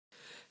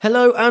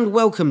Hello and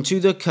welcome to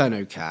the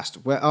Kernow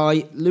Kast, where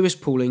I, Lewis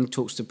Pauling,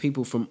 talks to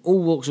people from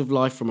all walks of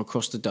life from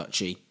across the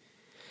Duchy.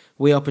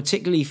 We are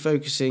particularly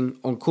focusing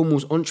on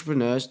Cornwall's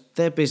entrepreneurs,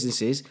 their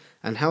businesses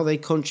and how they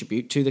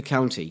contribute to the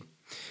county.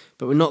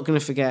 But we're not going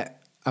to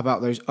forget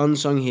about those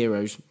unsung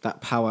heroes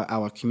that power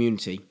our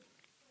community.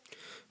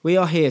 We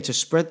are here to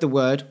spread the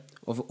word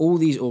of all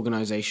these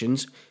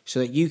organisations so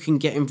that you can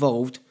get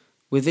involved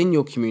within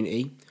your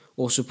community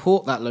or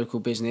support that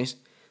local business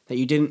that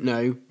you didn't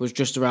know was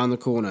just around the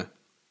corner.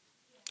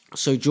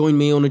 So join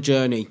me on a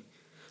journey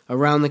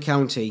around the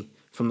county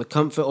from the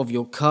comfort of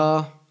your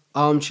car,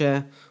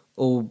 armchair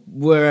or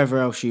wherever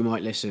else you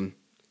might listen.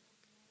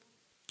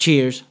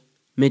 Cheers,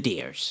 my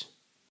dears.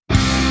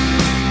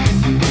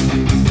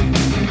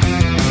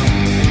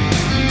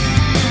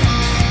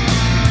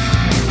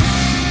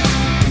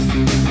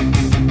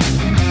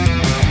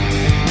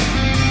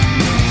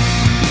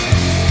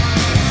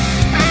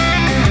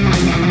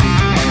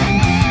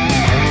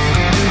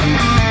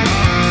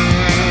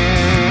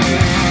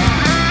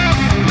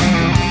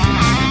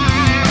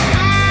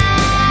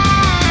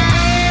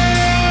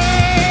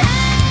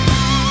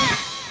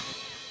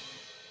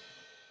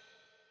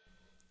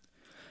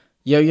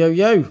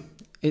 Yo,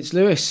 it's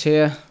Lewis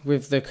here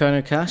with the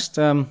Kernow Kast.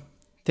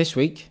 This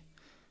week,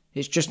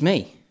 it's just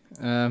me.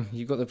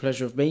 You've got the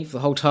pleasure of me for the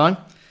whole time.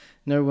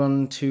 No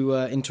one to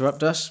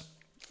interrupt us.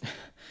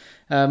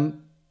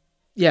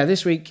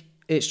 This week,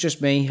 it's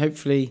just me.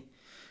 Hopefully,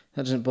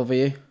 that doesn't bother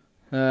you.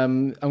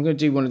 I'm going to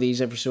do one of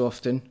these every so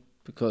often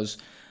because,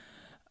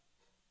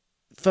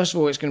 first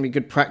of all, it's going to be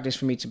good practice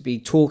for me to be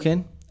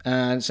talking.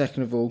 And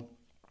second of all,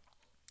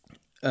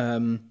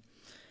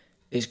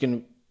 it's going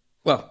to...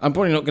 Well, I'm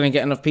probably not going to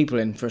get enough people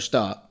in for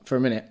a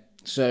minute.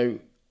 So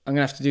I'm going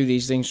to have to do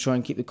these things, try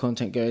and keep the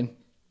content going.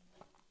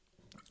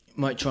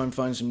 Might try and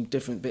find some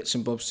different bits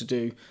and bobs to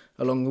do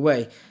along the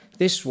way.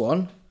 This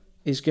one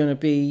is going to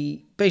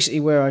be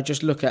basically where I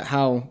just look at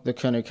how the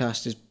Kernow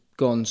Kast has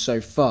gone so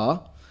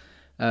far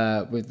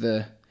with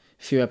the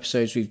few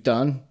episodes we've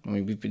done. I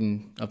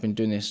mean, I've been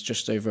doing this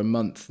just over a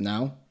month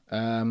now.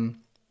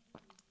 I'm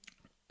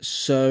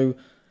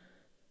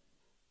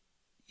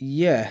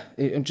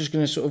just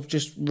going to sort of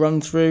just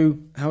run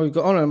through how we've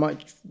got on. I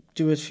might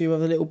do a few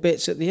other little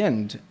bits at the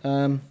end.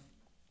 So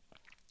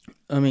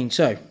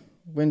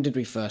when did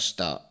we first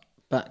start?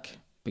 Back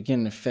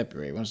beginning of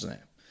February, wasn't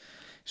it?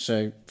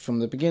 So from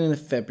the beginning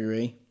of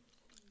February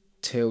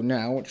till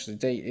now, which the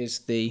date is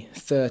the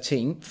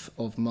 13th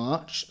of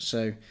March,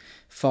 so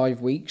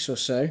 5 weeks or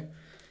so,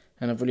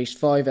 and I've released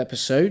 5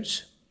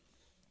 episodes.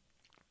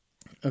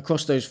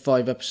 Across those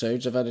 5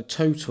 episodes, I've had a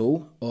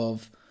total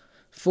of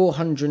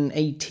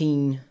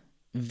 418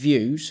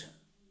 views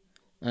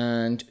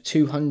and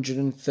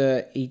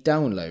 230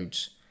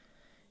 downloads.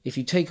 If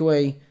you take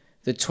away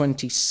the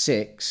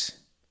 26,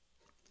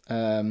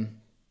 roughly,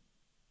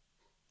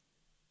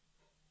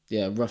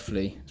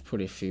 it's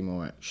probably a few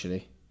more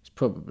actually. It's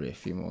probably a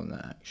few more than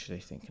that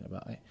actually, thinking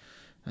about it.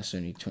 That's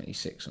only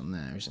 26 on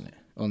there, isn't it?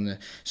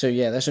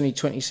 That's only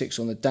 26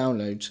 on the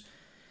downloads.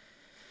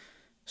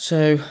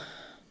 So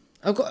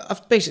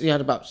I've basically had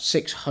about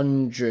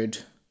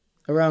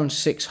around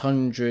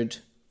 600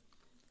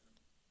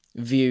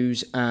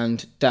 views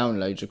and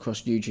downloads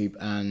across YouTube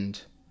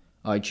and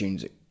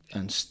iTunes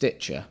and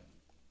Stitcher.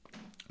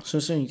 So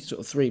it's only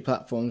sort of 3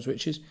 platforms,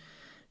 which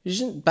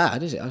isn't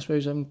bad, is it? I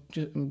suppose I'm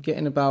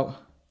getting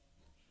about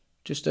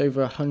just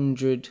over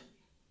 100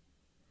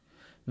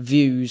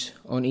 views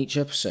on each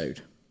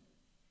episode,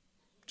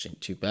 which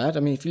ain't too bad. I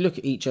mean, if you look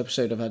at each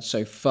episode I've had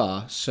so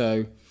far,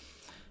 so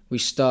we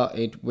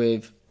started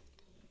with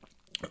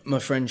my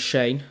friend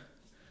Shane,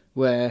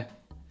 where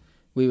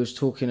we just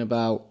talked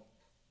about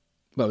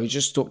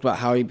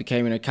how he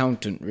became an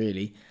accountant,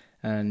 really,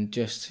 and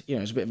just,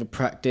 it's a bit of a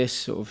practice,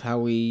 sort of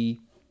a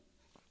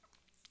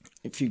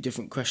few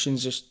different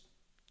questions, just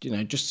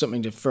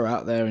something to throw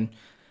out there and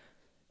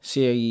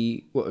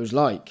see what it was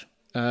like.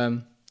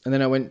 And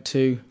then I went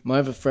to my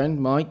other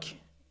friend, Mike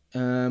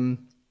Dyer,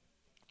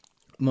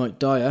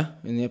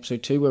 in the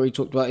episode 2, where he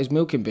talked about his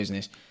milking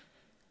business.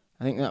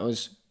 I think that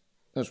was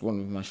one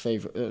of my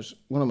favourite. It was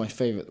one of my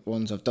favourite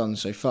ones I've done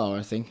so far.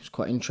 I think it was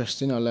quite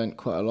interesting. I learnt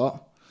quite a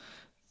lot.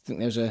 I think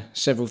there's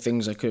several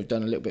things I could have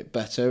done a little bit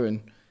better,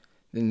 and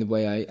in the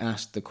way I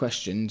asked the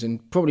questions,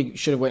 and probably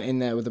should have went in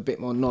there with a bit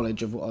more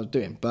knowledge of what I was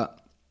doing. But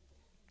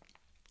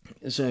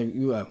so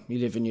you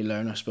live and you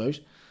learn, I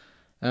suppose.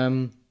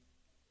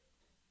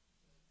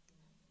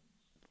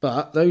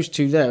 But those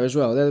 2 there as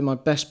well, they're my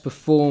best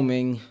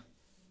performing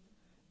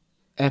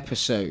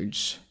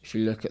episodes if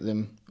you look at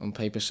them on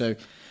paper. So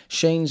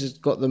Shane's has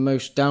got the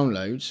most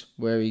downloads,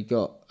 where he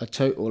got a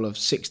total of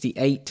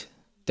 68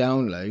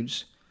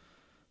 downloads.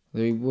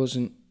 Though he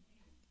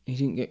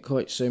didn't get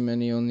quite so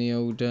many on the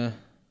old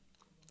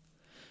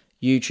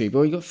YouTube.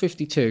 Well, he got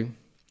 52.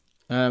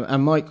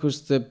 And Mike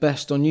was the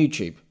best on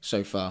YouTube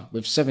so far,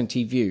 with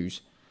 70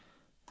 views,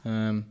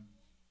 which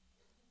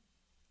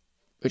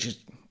is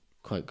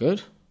quite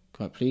good.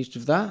 Quite pleased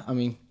with that. I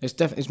mean,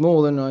 it's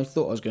more than I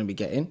thought I was going to be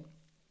getting.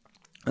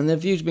 And their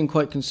views have been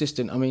quite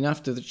consistent. I mean,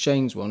 after the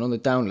Shane's one, on the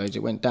downloads,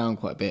 it went down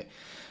quite a bit.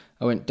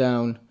 I went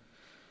down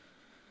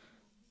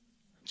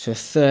to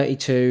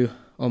 32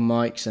 on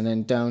Mike's and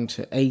then down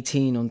to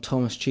 18 on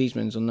Thomas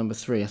Cheeseman's on number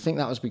 3. I think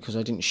that was because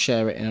I didn't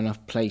share it in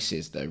enough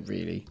places, though,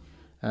 really.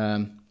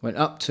 Went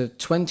up to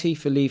 20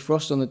 for Lee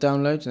Frost on the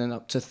downloads, and then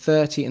up to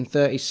 30 and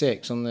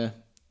 36 on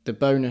the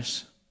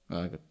bonus.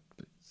 Well, I got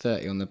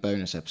 30 on the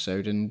bonus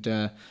episode,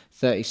 and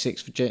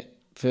 36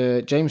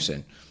 for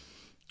Jameson,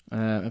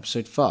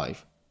 episode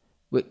 5.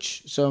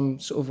 So I'm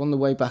sort of on the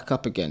way back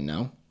up again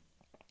now,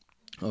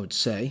 I would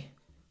say,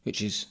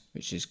 which is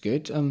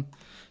good.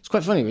 It's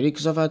quite funny, really,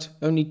 because I've had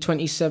only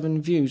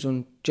 27 views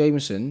on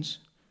Jameson's.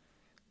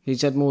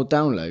 He's had more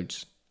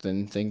downloads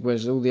than thing,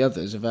 whereas all the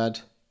others have had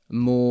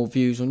more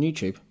views on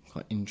YouTube.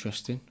 Quite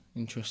interesting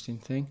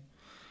thing.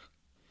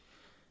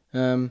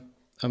 I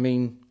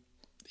mean,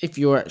 if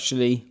you're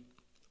actually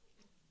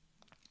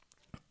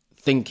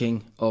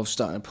thinking of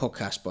starting a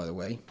podcast, by the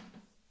way,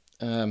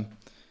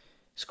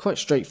 it's quite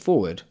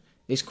straightforward.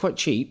 It's quite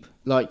cheap.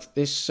 Like,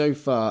 this so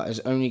far has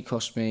only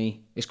costing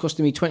me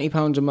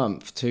 £20 a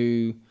month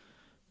to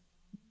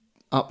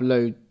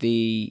upload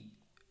the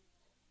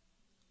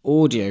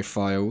audio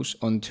files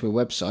onto a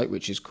website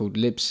which is called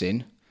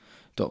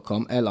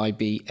libsyn.com,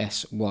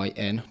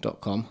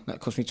 libsyn.com. That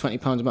cost me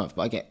 £20 a month,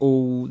 but I get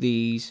all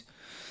these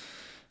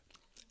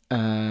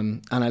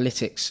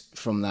analytics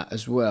from that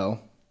as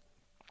well,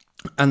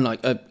 and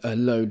like a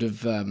load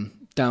of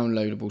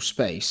downloadable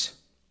space,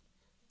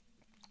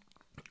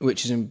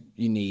 which is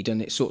you need, and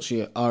it sorts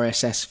your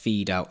RSS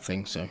feed out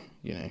thing. So,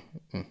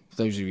 for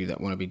those of you that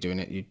want to be doing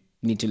it, you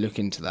need to look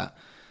into that.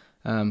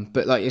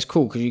 But like, it's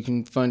cool because you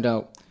can find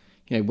out,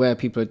 where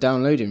people are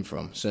downloading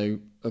from. So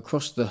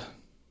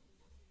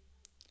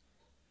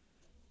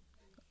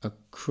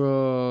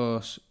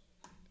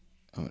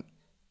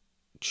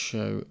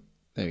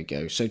there we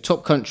go. So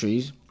top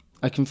countries,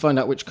 I can find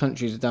out which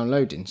countries are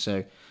downloading.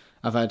 So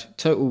I've had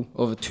total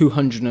of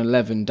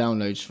 211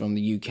 downloads from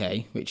the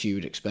UK, which you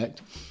would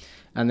expect.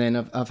 And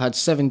then I've had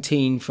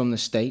 17 from the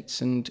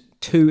States and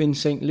 2 in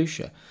St.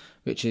 Lucia,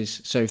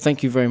 so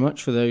thank you very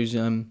much for those,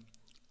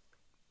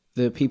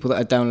 the people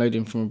that are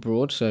downloading from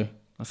abroad. So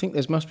I think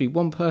there must be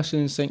one person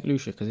in St.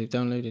 Lucia because they've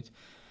downloaded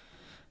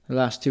the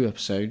last 2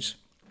 episodes.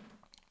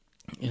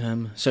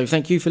 So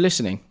thank you for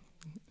listening,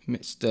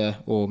 Mr.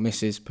 or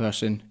Mrs.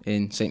 person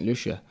in St.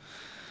 Lucia.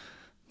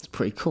 It's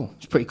pretty cool.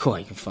 It's pretty cool how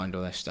you can find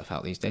all that stuff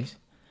out these days.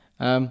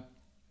 So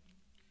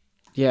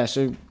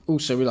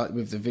also we like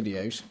with the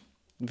video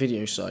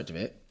side of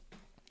it,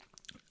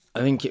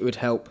 I think it would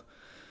help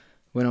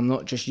when I'm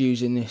not just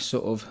using this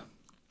sort of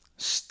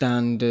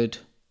standard,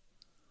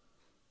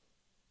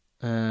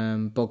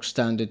 bog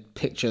standard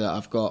picture that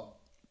I've got,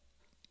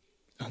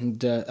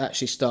 and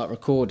actually start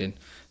recording.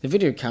 The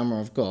video camera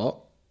I've got,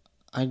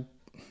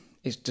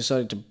 it's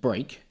decided to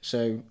break,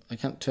 so I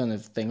can't turn the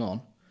thing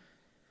on.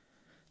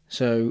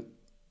 So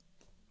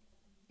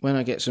when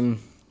I get a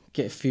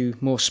few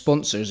more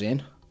sponsors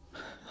in,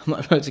 I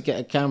might be able to get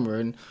a camera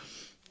and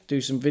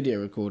do some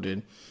video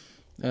recording,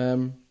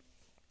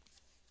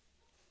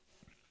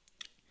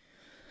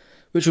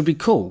 which would be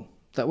cool.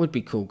 That would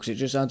be cool because it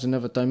just adds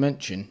another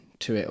dimension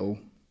to it all.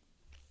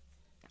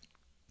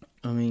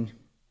 I mean,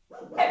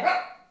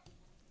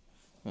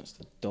 that's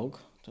the dog.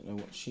 Don't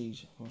know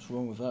what's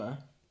wrong with her.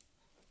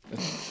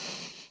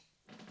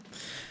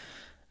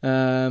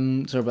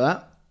 Sorry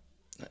about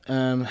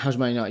that. How's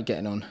Man United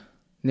getting on?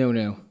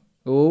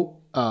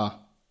 0-0.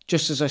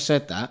 Just as I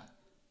said that,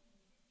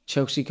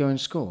 Chelsea go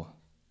and score.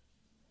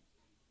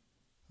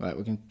 Right,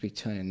 we're going to be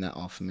turning that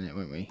off a minute,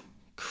 won't we?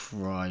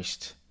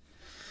 Christ.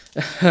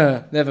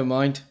 Never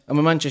mind. I'm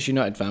a Manchester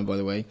United fan, by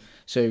the way.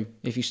 So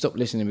if you stop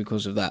listening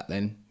because of that,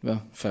 then,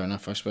 well, fair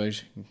enough, I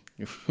suppose.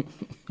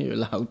 You're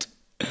allowed.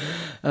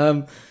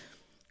 I've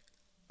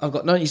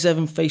got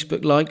 97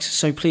 Facebook likes,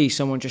 so please,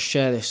 someone just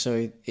share this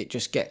so it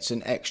just gets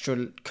an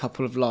extra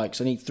couple of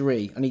likes. I need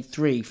 3. I need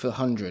 3 for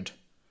 100.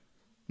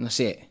 And that's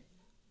it.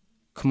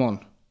 Come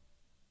on.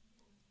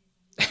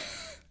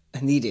 I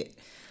need it.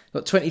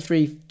 Got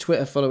 23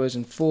 Twitter followers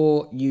and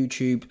 4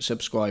 YouTube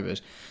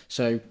subscribers.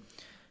 So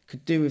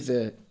could do with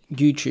the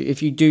YouTube.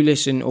 If you do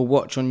listen or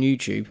watch on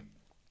YouTube,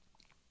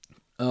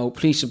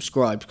 please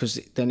subscribe, because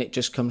then it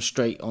just comes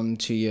straight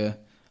onto your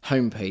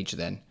homepage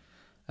then.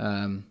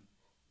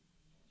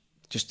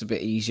 Just a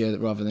bit easier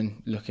rather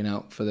than looking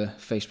out for the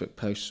Facebook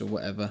posts or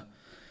whatever.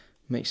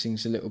 Makes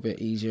things a little bit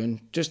easier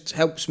and just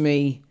helps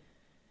me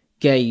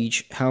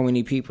gauge how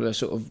many people are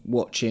sort of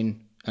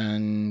watching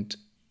and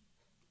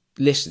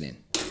listening,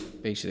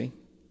 basically.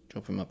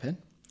 Dropping my pen.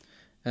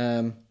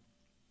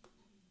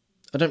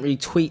 I don't really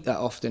tweet that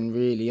often,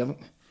 really.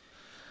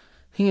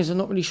 Thing is, I'm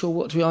not really sure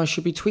what I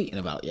should be tweeting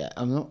about yet.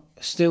 I'm not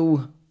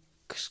still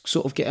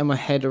sort of getting my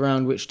head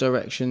around which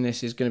direction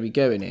this is going to be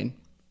going in.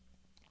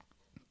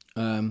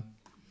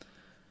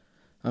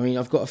 I mean,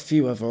 I've got a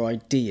few other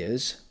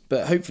ideas,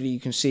 but hopefully you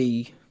can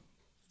see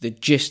the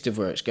gist of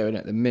where it's going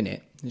at the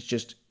minute. It's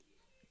just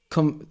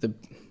the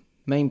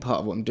main part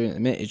of what I'm doing at the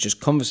minute is just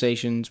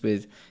conversations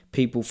with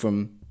people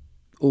from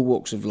all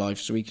walks of life,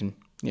 so we can,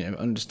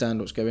 understand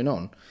what's going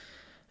on.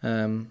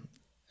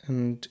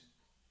 And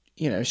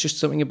it's just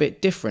something a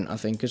bit different, I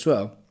think, as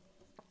well.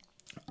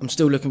 I'm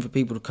still looking for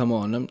people to come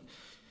on. I'm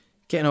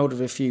getting hold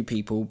of a few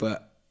people,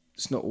 but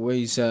it's not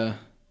always, I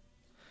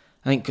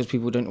think because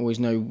people don't always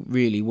know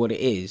really what it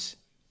is.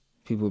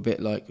 People are a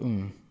bit like,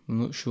 I'm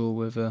not sure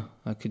whether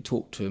I could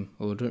talk to them,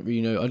 or I don't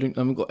really know. I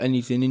haven't got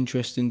anything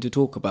interesting to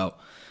talk about.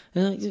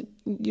 And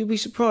you'll be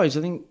surprised.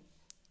 I think,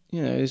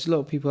 there's a lot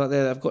of people out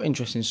there that have got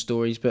interesting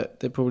stories, but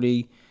they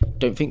probably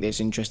don't think that it's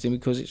interesting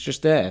because it's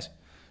just theirs.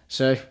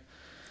 So,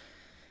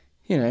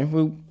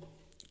 we'll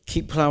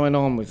keep ploughing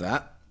on with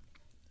that.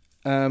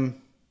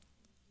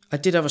 I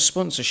did have a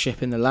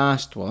sponsorship in the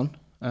last one.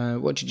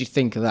 What did you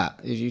think of that?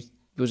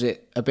 Was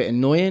it a bit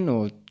annoying,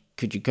 or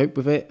could you cope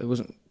with it? It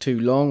wasn't too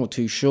long or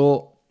too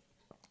short.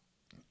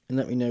 And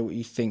let me know what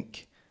you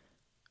think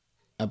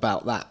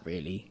about that,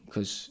 really,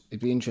 because it'd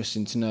be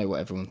interesting to know what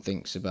everyone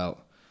thinks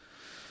about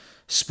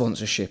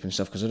sponsorship and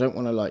stuff, because I don't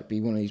want to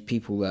be one of these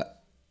people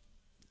that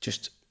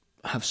just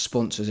have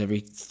sponsors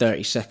every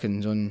 30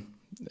 seconds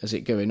as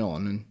it going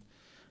on, and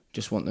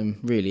just want them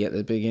really at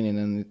the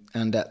beginning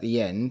and at the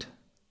end,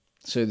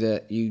 so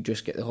that you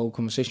just get the whole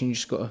conversation. You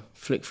just got to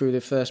flick through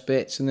the first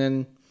bits, and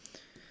then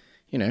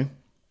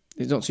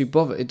it's not too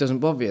bothered. It doesn't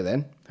bother you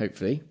then,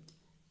 hopefully.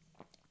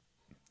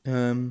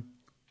 How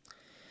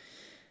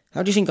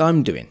do you think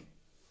I'm doing?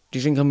 Do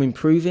you think I'm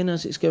improving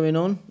as it's going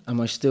on? Am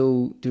I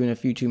still doing a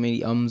few too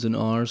many ums and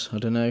ahs? I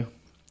don't know.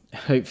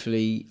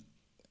 Hopefully,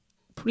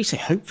 probably say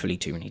hopefully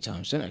too many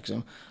times, don't I? Because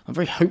I'm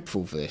very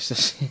hopeful for this. That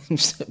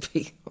seems to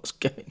be what's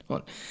going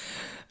on.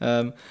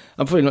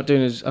 I'm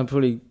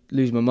probably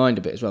losing my mind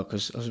a bit as well,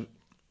 because I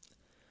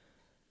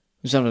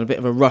was having a bit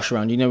of a rush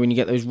around. When you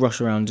get those rush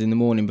arounds in the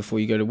morning before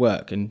you go to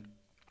work and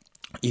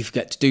you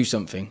forget to do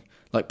something,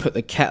 like put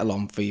the kettle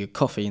on for your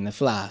coffee in the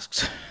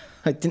flasks.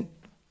 I didn't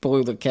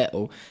boil the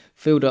kettle,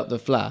 filled up the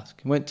flask,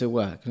 and went to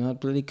work, and I had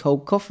bloody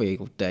cold coffee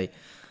all day.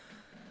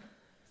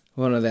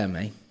 One of them,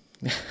 eh?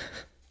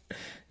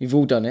 You've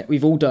all done it.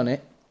 We've all done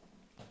it.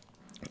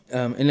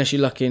 Unless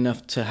you're lucky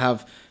enough to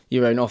have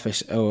your own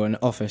office, or an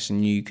office,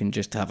 and you can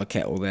just have a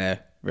kettle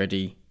there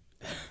ready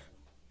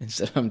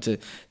instead of having to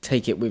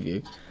take it with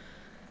you.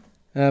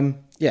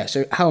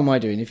 So how am I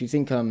doing? If you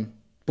think I'm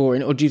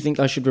boring, or do you think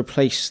I should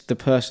replace the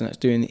person that's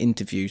doing the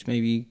interviews?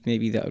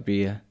 Maybe that would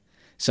be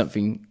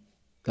something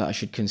that I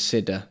should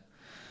consider.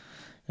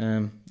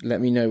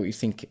 Let me know what you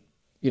think,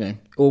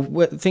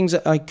 or things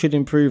that I could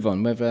improve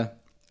on, whether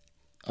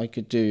I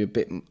could do a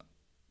bit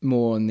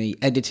more on the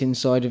editing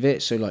side of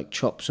it, so like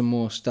chop some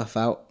more stuff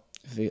out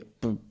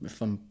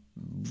if I'm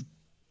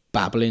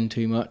babbling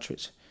too much,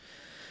 which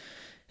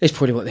is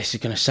probably what this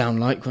is going to sound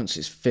like once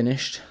it's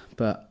finished,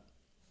 but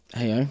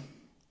hey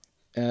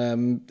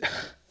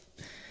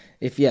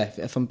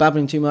if I'm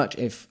babbling too much,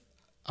 if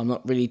I'm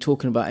not really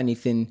talking about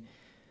anything that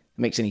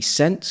makes any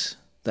sense,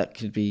 that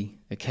could be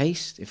the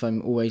case. If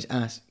I'm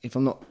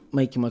not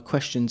making my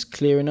questions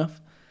clear enough,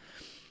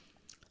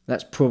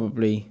 that's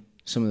probably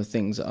some of the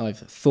things that I've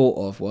thought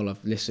of while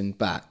I've listened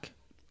back,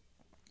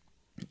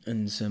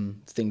 and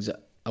some things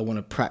that I want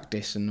to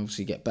practice and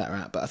obviously get better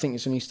at. But I think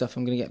it's only stuff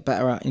I'm going to get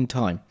better at in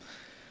time,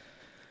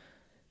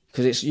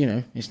 because it's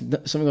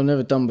something I've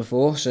never done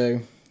before. So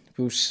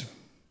we'll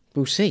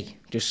see.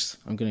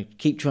 I'm going to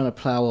keep trying to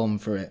plough on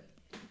for it.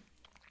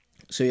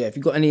 So if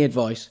you've got any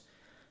advice,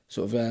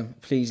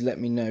 please let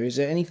me know. Is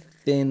there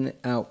anything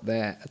out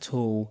there at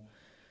all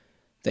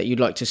that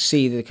you'd like to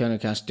see the Kernow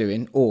Kast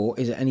doing, or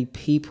is there any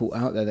people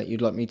out there that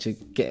you'd like me to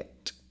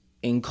get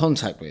in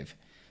contact with?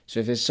 So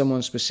if there's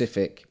someone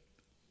specific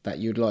that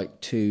you'd like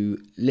to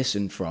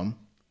listen from,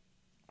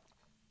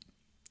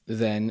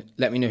 then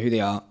let me know who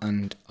they are,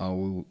 and I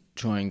will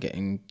try and get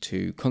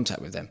into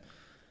contact with them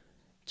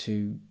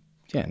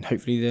and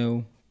hopefully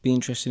they'll be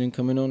interested in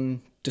coming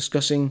on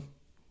discussing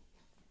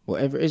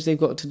whatever it is they've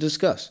got to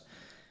discuss.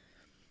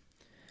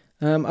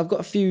 I've got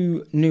a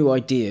few new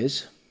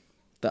ideas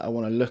that I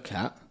want to look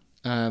at.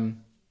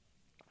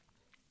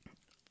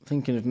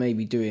 Thinking of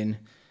maybe doing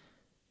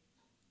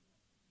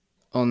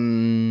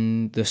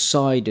on the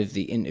side of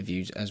the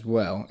interviews as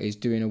well, is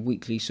doing a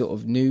weekly sort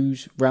of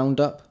news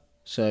roundup.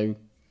 So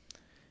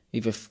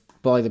either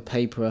buy the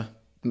paper,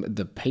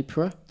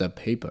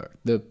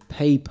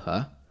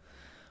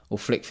 or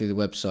flick through the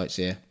websites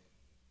here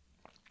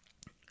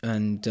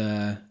and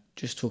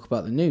just talk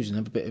about the news and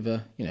have a bit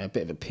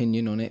of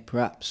opinion on it,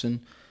 perhaps, and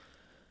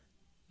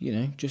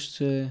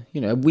just a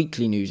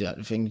weekly news out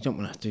of thing. You don't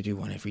want to have to do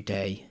one every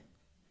day.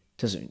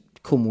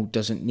 Cornwall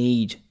doesn't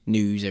need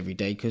news every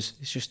day, because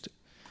it's just,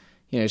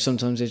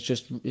 sometimes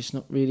it's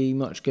not really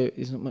much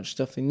there's not much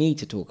stuff they need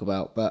to talk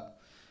about, but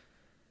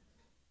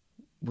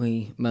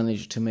we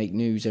manage to make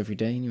news every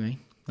day anyway.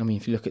 I mean,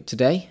 if you look at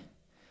today,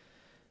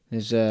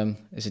 there's a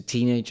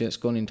teenager that's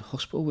gone into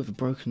hospital with a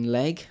broken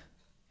leg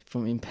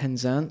in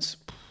Penzance.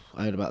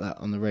 I heard about that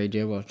on the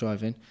radio while I was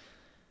driving.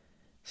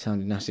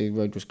 Sounded nasty. The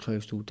road was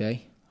closed all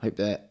day. Hope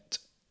that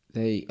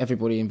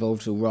everybody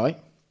involved is all right.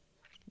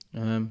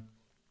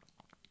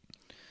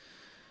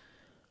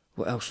 What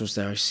What else was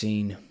there I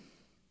seen?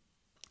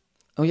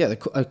 Oh yeah,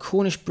 a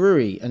Cornish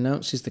brewery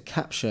announces the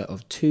capture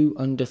of 2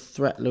 under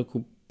threat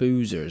local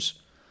boozers.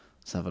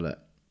 Let's have a look.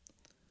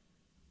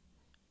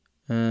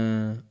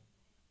 A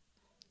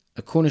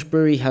Cornish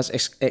brewery has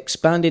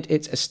expanded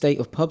its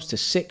estate of pubs to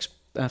 6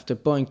 after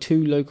buying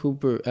 2 local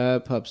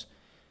pubs.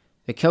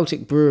 The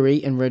Celtic Brewery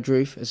in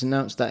Redroof has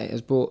announced that it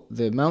has bought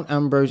the Mount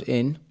Ambrose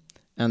Inn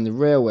and the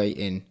Railway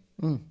Inn.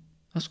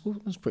 That's cool.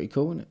 That's pretty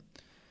cool, isn't it?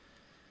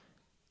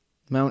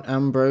 Mount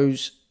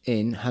Ambrose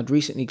Inn had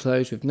recently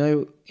closed with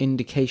no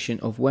indication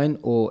of when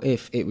or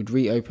if it would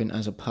reopen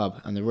as a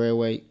pub, and the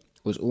Railway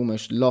was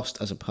almost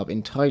lost as a pub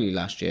entirely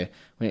last year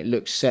when it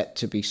looked set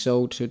to be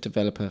sold to a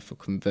developer for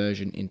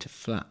conversion into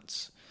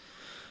flats.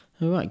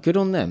 All right, good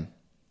on them.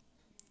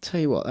 Tell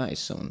you what, that is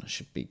someone I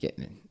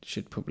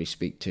should probably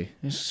speak to.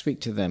 Let's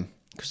speak to them,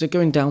 because they're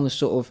going down the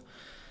sort of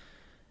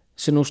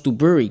St Austell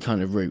Brewery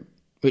kind of route,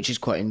 which is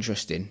quite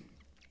interesting,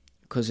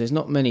 because there's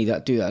not many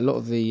that do that. A lot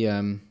of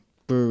the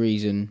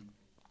breweries and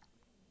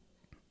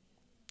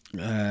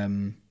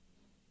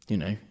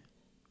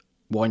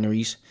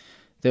wineries,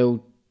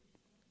 they'll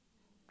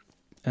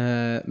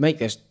make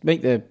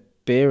their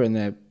beer and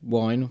their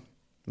wine.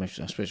 I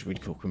suppose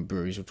we'd call them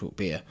breweries or talk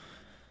beer.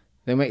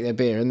 They'll make their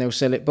beer and they'll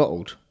sell it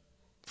bottled,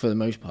 for the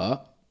most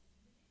part.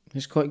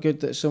 It's quite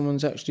good that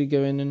someone's actually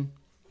going and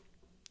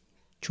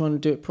trying to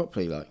do it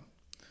properly, like.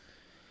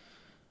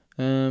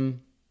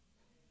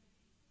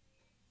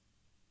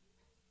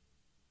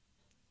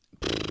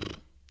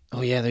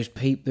 Oh yeah, those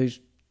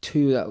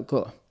 2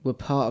 that were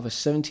part of a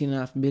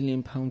 £17.5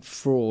 million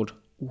fraud.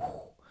 Ooh.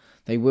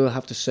 They will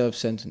have to serve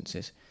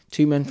sentences.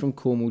 2 men from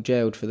Cornwall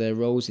jailed for their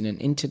roles in an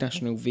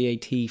international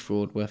VAT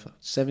fraud worth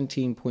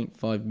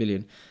 £17.5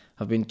 million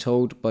have been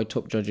told by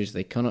top judges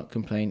they cannot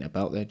complain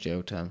about their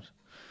jail terms.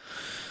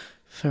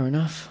 Fair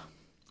enough.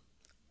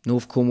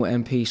 North Cornwall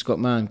MP Scott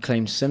Mann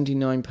claims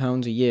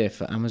 £79 a year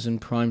for Amazon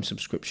Prime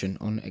subscription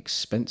on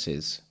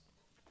expenses.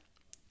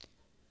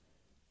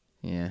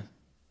 Yeah,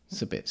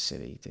 it's a bit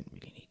silly. He didn't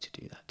really need to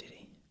do that, did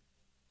he?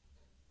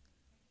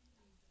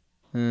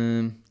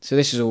 So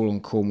this is all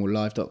on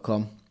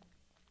cornwalllive.com.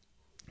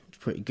 It's a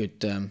pretty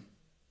good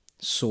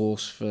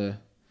source for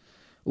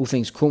all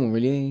things Cornwall,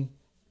 really.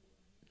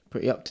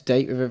 Pretty up to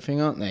date with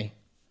everything, aren't they?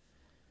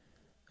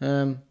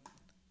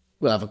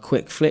 We'll have a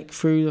quick flick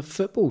through the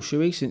football, shall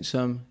we? Since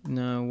I'm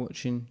now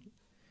watching.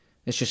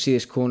 Let's just see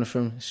this corner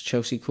from this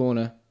Chelsea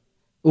corner.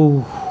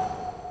 Ooh.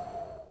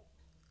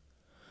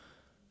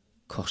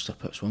 Costa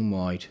puts one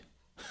wide.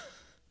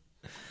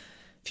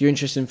 If you're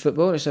interested in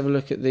football, let's have a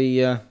look at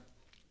the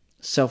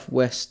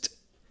Southwest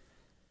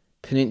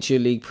Peninsula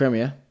League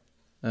Premier.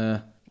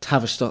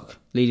 Tavistock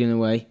leading the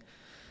way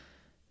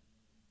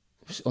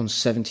on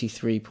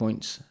 73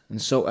 points. And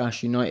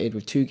Saltash United,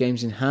 with 2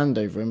 games in hand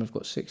over him, have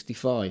got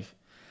 65.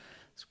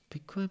 It's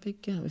quite a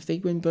big gap. If they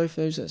win both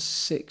those, that's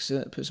 6.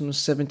 That puts them on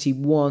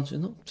 71, so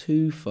not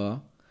too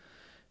far.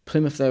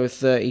 Plymouth there with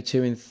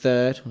 32 in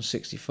third on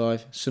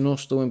 65. St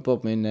Austell and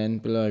Bodmin then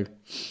below.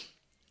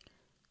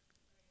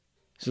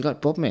 So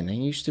like Bodmin, they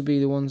used to be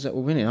the ones that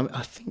were winning.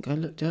 I think I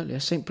looked earlier.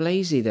 St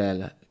Blaise there.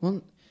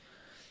 Like,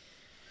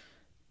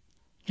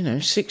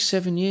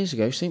 6-7 years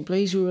ago, St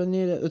Blaise were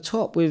near at the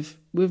top with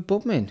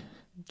Bodmin.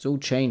 It's all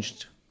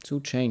changed. I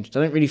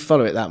don't really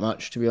follow it that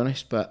much, to be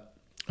honest, but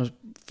I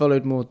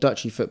followed more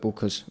Dutchy football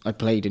because I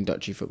played in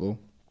Dutchy football.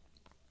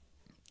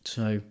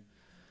 So, a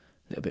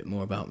little bit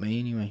more about me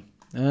anyway.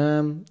 I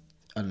don't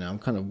know, I'm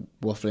kind of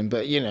waffling,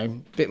 but, a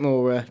bit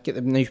more, get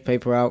the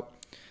newspaper out.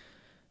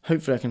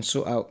 Hopefully I can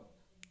sort out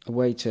a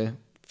way to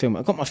film it.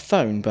 I've got my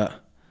phone, but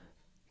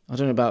I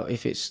don't know about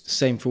if it's the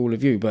same for all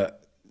of you,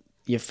 but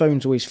your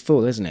phone's always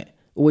full, isn't it?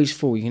 Always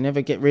full. You can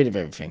never get rid of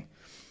everything.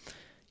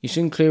 You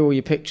soon clear all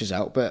your pictures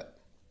out, but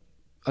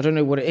I don't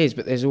know what it is,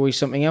 but there's always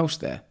something else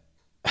there.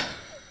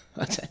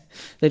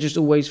 They're just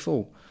always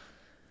full.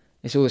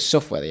 It's all the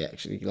software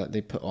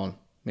they put on.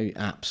 Maybe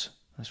apps.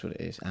 That's what it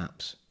is,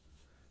 apps.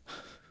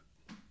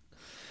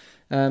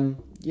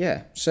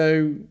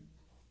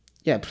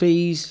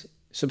 Please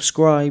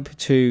subscribe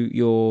to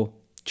your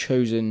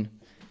chosen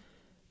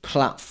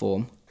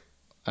platform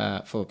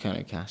for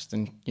Kernow Kast,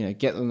 and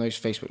get them those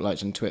Facebook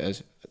likes and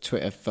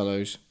Twitter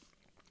follows.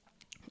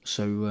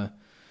 So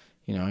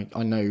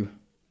I know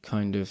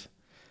kind of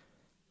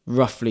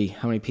roughly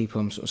how many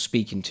people I'm sort of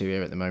speaking to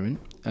here at the moment.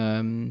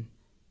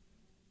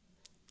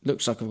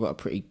 Looks like I've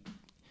got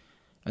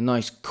a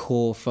nice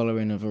core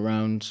following of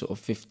around sort of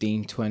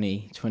 15,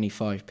 20,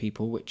 25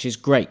 people, which is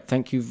great.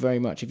 Thank you very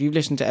much. If you've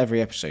listened to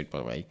every episode, by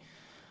the way,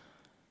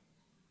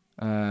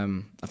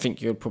 I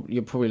think you're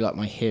probably like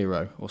my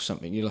hero or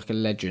something. You're like a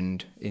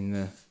legend in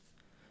the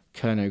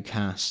Kernow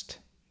Kast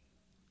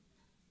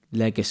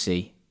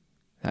legacy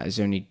that has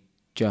only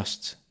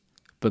just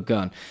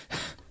begun.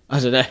 I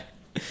don't know.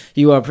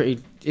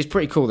 It's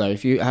pretty cool though.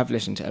 If you have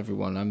listened to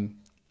everyone,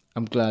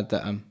 I'm glad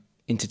that I'm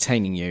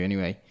entertaining you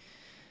anyway.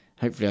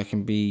 Hopefully I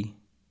can be,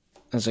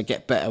 as I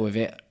get better with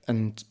it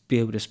and be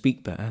able to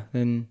speak better,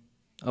 then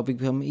I'll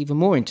become even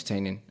more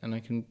entertaining and I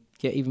can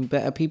get even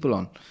better people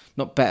on.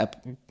 Not better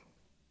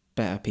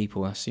better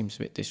people. That seems a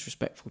bit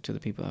disrespectful to the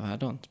people I've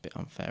had on. It's a bit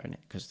unfair,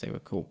 innit? Because they were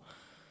cool.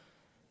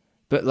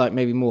 But like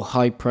maybe more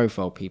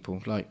high-profile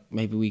people. Like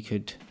maybe we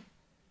could,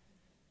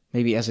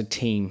 maybe as a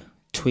team,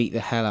 tweet the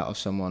hell out of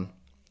someone.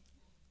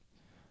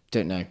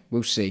 Don't know.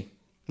 We'll see.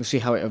 We'll see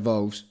how it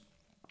evolves.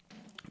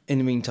 In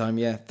the meantime,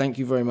 yeah, thank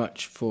you very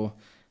much for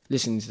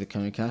listening to the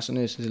Kernow Kast. I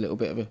know this is a little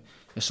bit of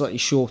a slightly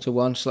shorter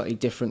one, slightly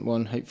different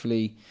one.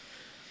 Hopefully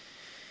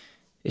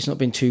it's not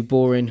been too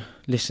boring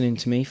listening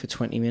to me for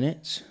 20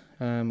 minutes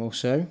or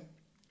so.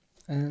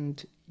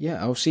 And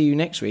yeah, I'll see you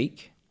next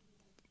week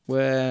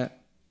where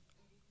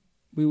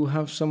we will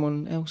have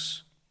someone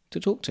else to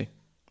talk to.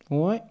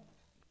 All right?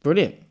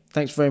 Brilliant.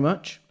 Thanks very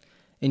much.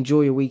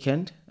 Enjoy your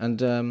weekend.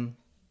 And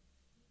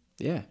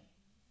yeah,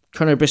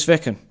 Kernow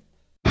Kast.